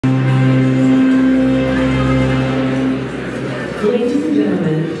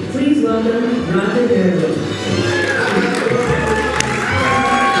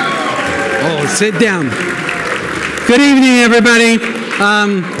Sit down. Good evening, everybody.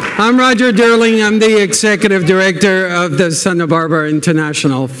 I'm Roger Durling. I'm the executive director of the Santa Barbara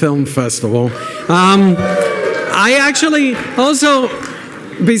International Film Festival. I actually also,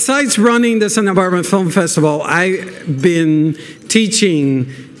 besides running the Santa Barbara Film Festival, I've been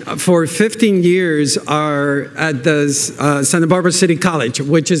teaching for 15 years at the Santa Barbara City College,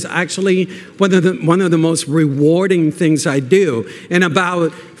 which is actually one of the most rewarding things I do. And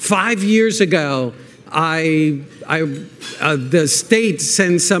about 5 years ago, the state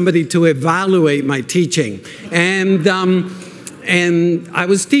sent somebody to evaluate my teaching, and I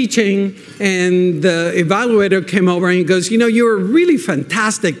was teaching, and the evaluator came over and he goes, "You know, you're a really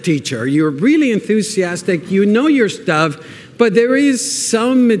fantastic teacher. You're really enthusiastic. You know your stuff, but there is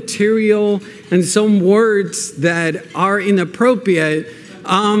some material and some words that are inappropriate.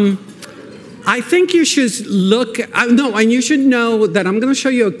 I think you should and you should know that I'm going to show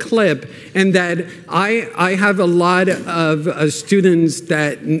you a clip, and that I have a lot of students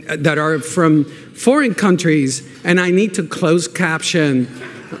that are from foreign countries, and I need to close caption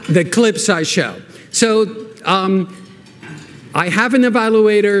the clips I show." So I have an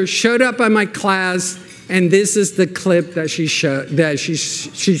evaluator showed up at my class, and this is the clip that she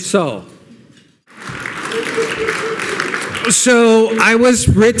saw. So I was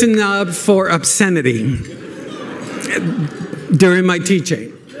written up for obscenity during my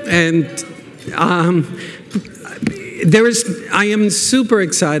teaching, and I am super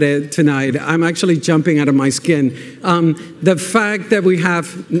excited tonight. I'm actually jumping out of my skin. The fact that we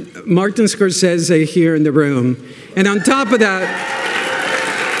have Martin Scorsese here in the room, and on top of that,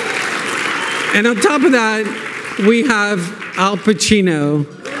 we have Al Pacino.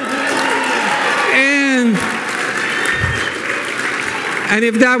 And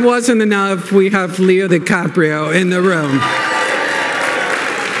if that wasn't enough, we have Leo DiCaprio in the room.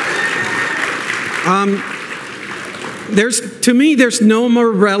 To me, there's no more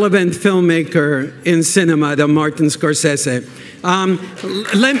relevant filmmaker in cinema than Martin Scorsese.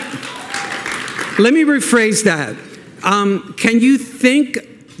 Let me rephrase that. Can you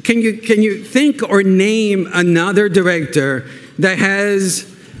think or name another director that has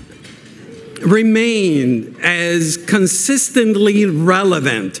remained as consistently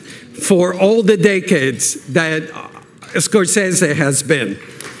relevant for all the decades that Scorsese has been?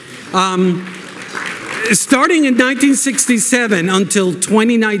 Starting in 1967 until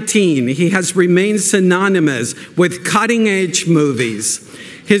 2019, he has remained synonymous with cutting-edge movies.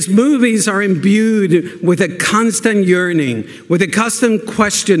 His movies are imbued with a constant yearning, with a constant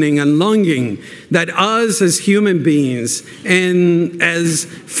questioning and longing that us as human beings and as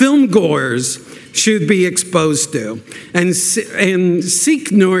film-goers should be exposed to and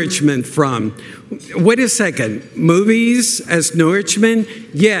seek nourishment from. Wait a second, movies as nourishment?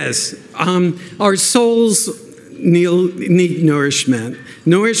 Yes, our souls need nourishment.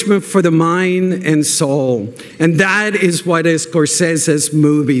 Nourishment for the mind and soul. And that is what Scorsese's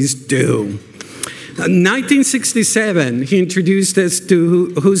movies do. In 1967, he introduced us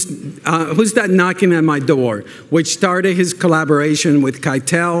to Who's That Knocking at My Door, which started his collaboration with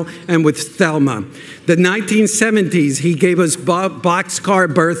Keitel and with Thelma. The 1970s, he gave us Boxcar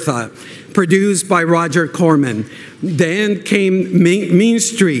Bertha, produced by Roger Corman. Then came Mean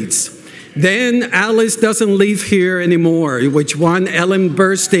Streets. Then Alice Doesn't Live Here Anymore, which won Ellen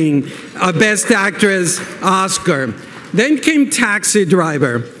Burstyn a Best Actress Oscar. Then came Taxi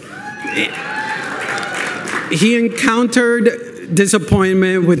Driver. He encountered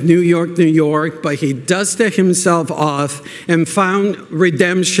disappointment with New York, New York, but he dusted himself off and found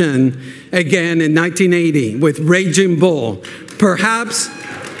redemption again in 1980 with Raging Bull. Perhaps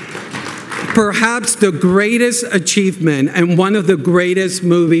the greatest achievement and one of the greatest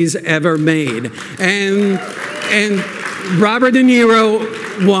movies ever made. And Robert De Niro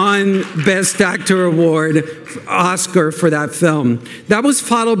won Best Actor Award, Oscar, for that film. That was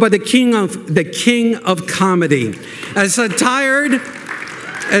followed by the King of Comedy, a satire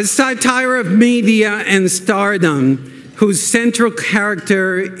of media and stardom, whose central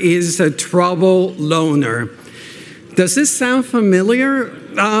character is a troubled loner. Does this sound familiar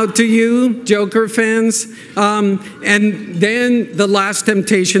to you, Joker fans? And then The Last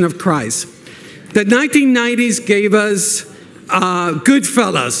Temptation of Christ. The 1990s gave us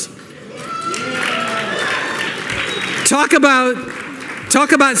Goodfellas. Talk about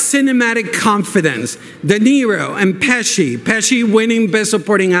cinematic confidence. De Niro and Pesci winning Best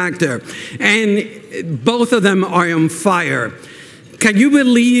Supporting Actor. And both of them are on fire. Can you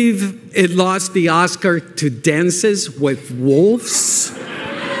believe it lost the Oscar to Dances with Wolves?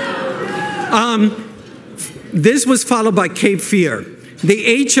 This was followed by Cape Fear. The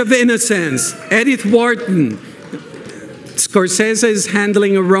Age of Innocence, Edith Wharton. Scorsese is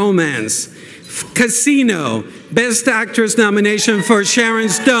handling a romance. Casino, Best Actress nomination for Sharon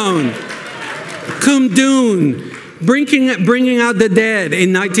Stone. Kundun, Bringing Out the Dead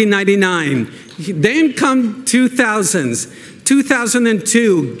in 1999. Then come 2000s.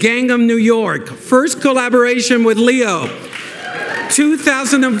 2002, Gang of New York, first collaboration with Leo.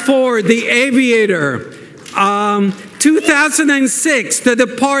 2004, The Aviator. 2006, The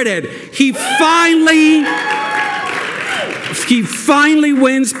Departed. He finally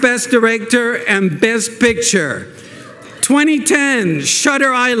wins Best Director and Best Picture. 2010,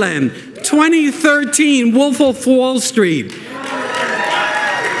 Shutter Island. 2013, Wolf of Wall Street.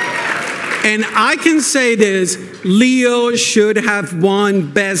 And I can say this, Leo should have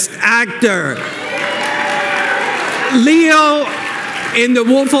won Best Actor. Leo in The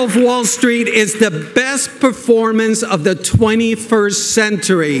Wolf of Wall Street is the best performance of the 21st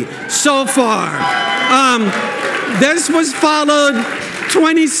century so far. This was followed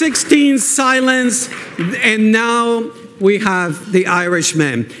 2016 Silence, and now we have The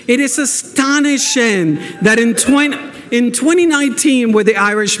Irishman. It is astonishing that in 2019 with The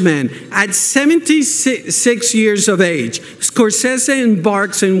Irishman, at 76 years of age, Scorsese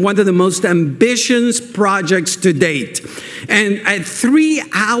embarks in one of the most ambitious projects to date. And at 3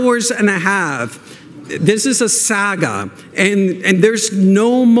 hours and a half, this is a saga, and there's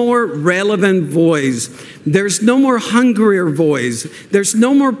no more relevant voice. There's no more hungrier voice. There's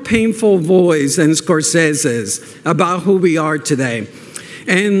no more painful voice than Scorsese's about who we are today.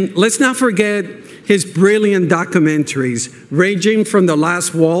 And let's not forget his brilliant documentaries, ranging from The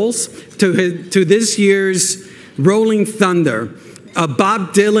Last Waltz to this year's Rolling Thunder, a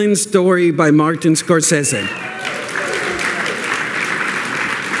Bob Dylan story by Martin Scorsese.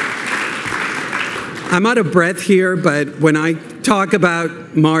 I'm out of breath here, but when I talk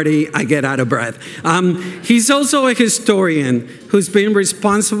about Marty, I get out of breath. He's also a historian who's been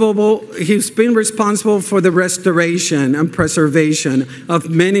responsible for the restoration and preservation of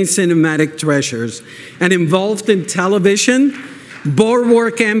many cinematic treasures, and involved in television,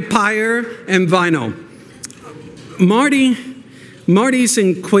 Boardwalk Empire, and vinyl. Marty's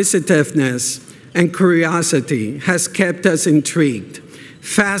inquisitiveness and curiosity has kept us intrigued,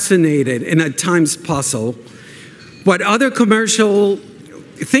 fascinated, and at times puzzled.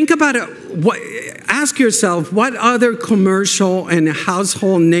 Ask yourself, what other commercial and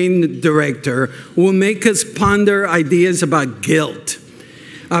household name director will make us ponder ideas about guilt,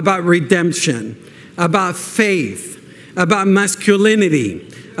 about redemption, about faith, about masculinity,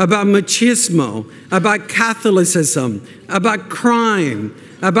 about machismo, about Catholicism, about crime,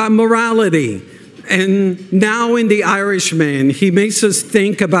 about morality? And now in The Irishman, he makes us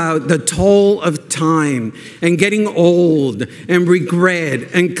think about the toll of time and getting old and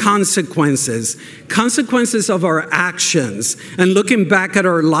regret and consequences of our actions, and looking back at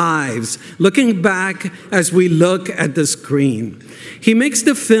our lives, looking back as we look at the screen. He makes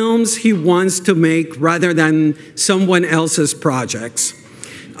the films he wants to make rather than someone else's projects.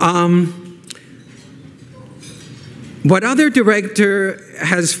 What other director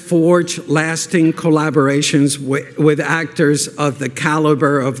has forged lasting collaborations with actors of the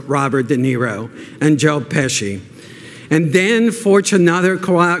caliber of Robert De Niro and Joe Pesci, and then forged another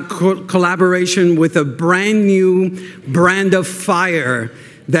collaboration with a brand new brand of fire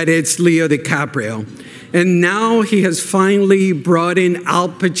that it's Leo DiCaprio. And now he has finally brought in Al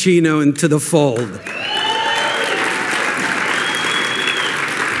Pacino into the fold.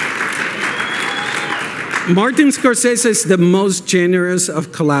 Martin Scorsese is the most generous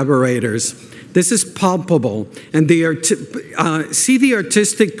of collaborators. This is palpable. And see the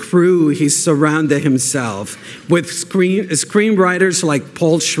artistic crew he's surrounded himself with, screenwriters like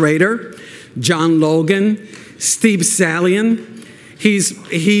Paul Schrader, John Logan, Steve Salian.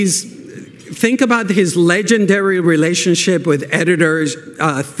 Think about his legendary relationship with editor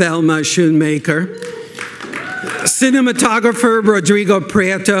Thelma Schoonmaker, cinematographer Rodrigo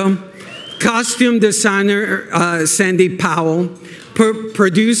Prieto, costume designer Sandy Powell,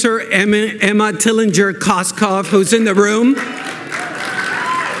 producer Emma Tillinger-Koskov, who's in the room.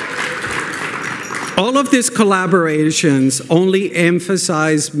 All of these collaborations only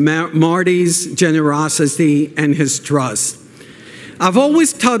emphasize Marty's generosity and his trust. I've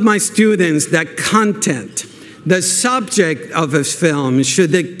always taught my students that content, the subject of a film,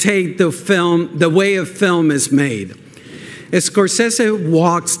 should dictate the way a film is made. Scorsese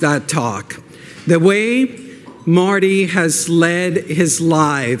walks that talk. The way Marty has led his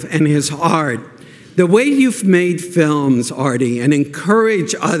life and his art, the way you've made films, Artie, and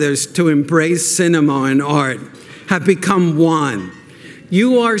encourage others to embrace cinema and art have become one.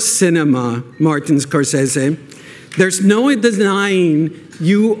 You are cinema, Martin Scorsese. There's no denying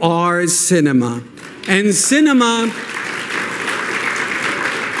you are cinema. And cinema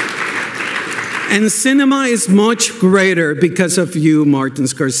is much greater because of you, Martin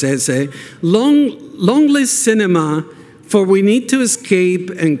Scorsese. Long live cinema, for we need to escape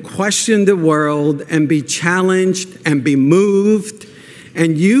and question the world and be challenged and be moved.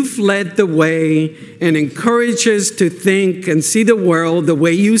 And you've led the way and encouraged us to think and see the world the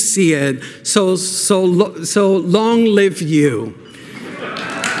way you see it. So long live you.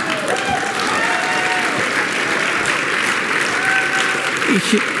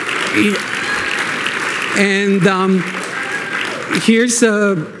 And here's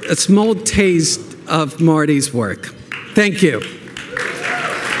a small taste of Marty's work. Thank you.